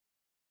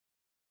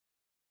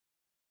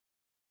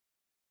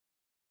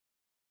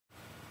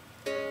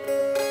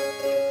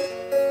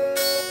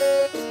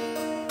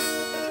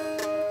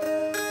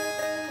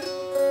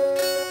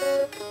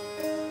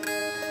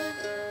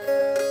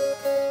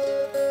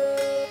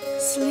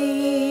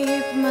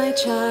Sleep, my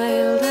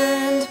child,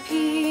 and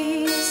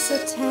peace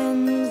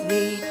attend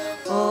thee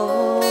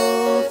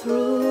all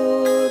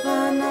through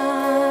the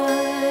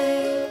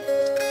night.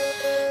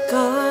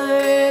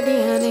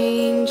 Guardian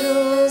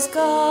angels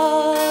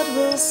God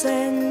will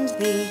send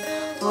thee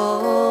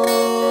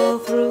all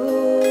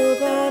through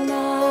the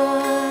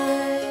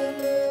night.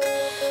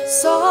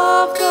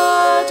 Soft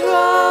the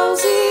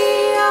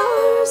drowsy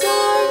hours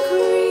are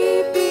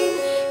creeping,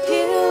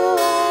 hill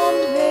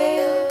and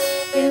vale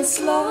in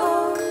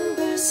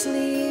slumber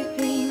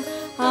sleeping.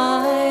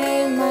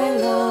 I my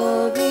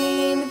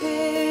loving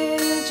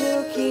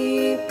vigil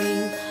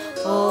keeping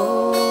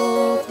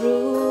all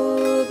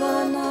through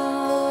the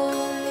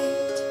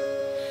night.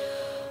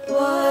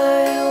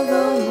 While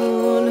the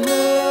moon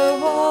her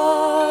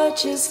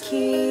watch is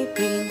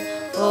keeping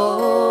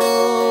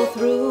all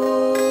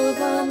through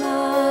the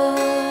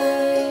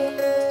night.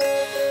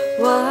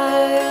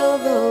 While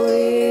the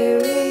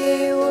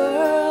weary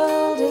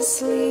world is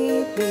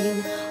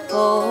sleeping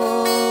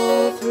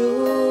all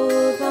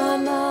through the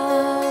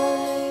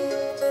night.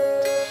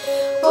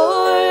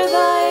 O'er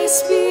thy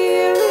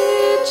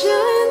spirit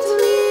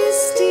gently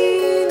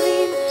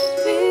stealing,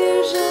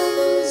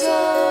 visions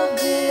of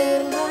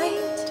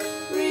delight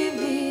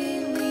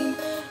revealing,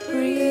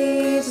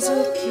 breathes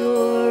of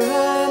pure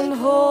and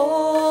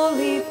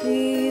holy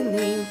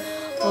feeling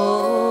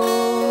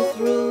all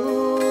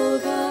through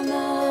the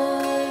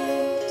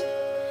night.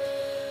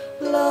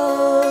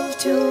 Love,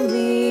 to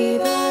me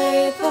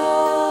thy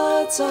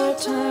thoughts are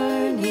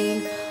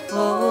turning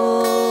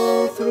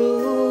all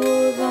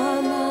through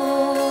the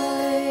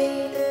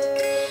night.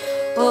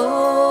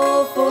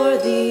 All for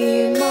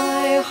thee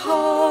my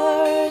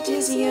heart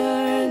is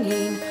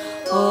yearning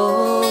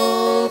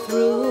all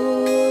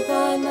through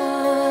the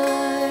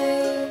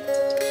night.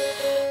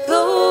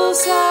 Though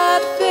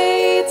sad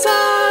fates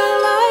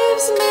our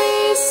lives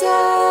may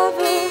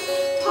sever,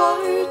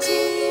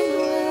 parting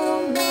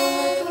will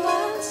not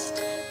last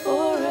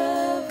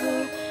forever.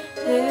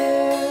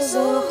 There's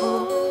a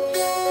hope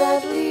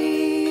that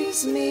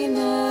leaves me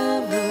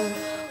never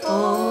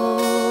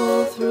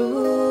all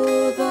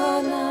through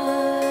the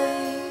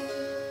night.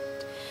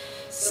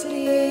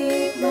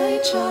 Sleep, my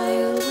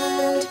child,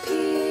 and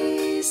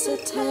peace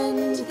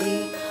attend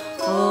thee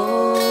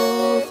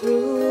all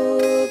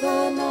through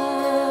the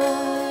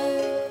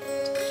night.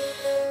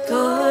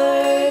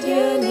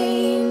 Guardian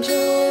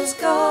angels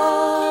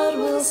God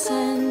will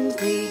send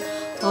thee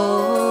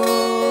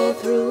all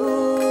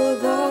through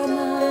the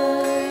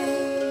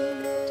night.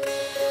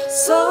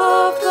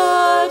 Soft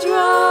the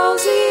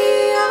drowsy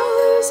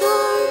hours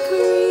are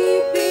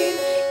creeping,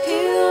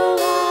 hill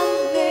and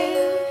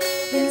vale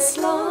in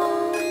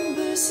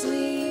slumber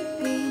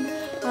sleeping.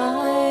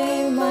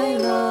 I my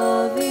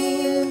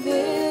loving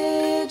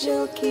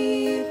vigil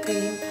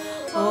keeping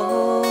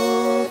all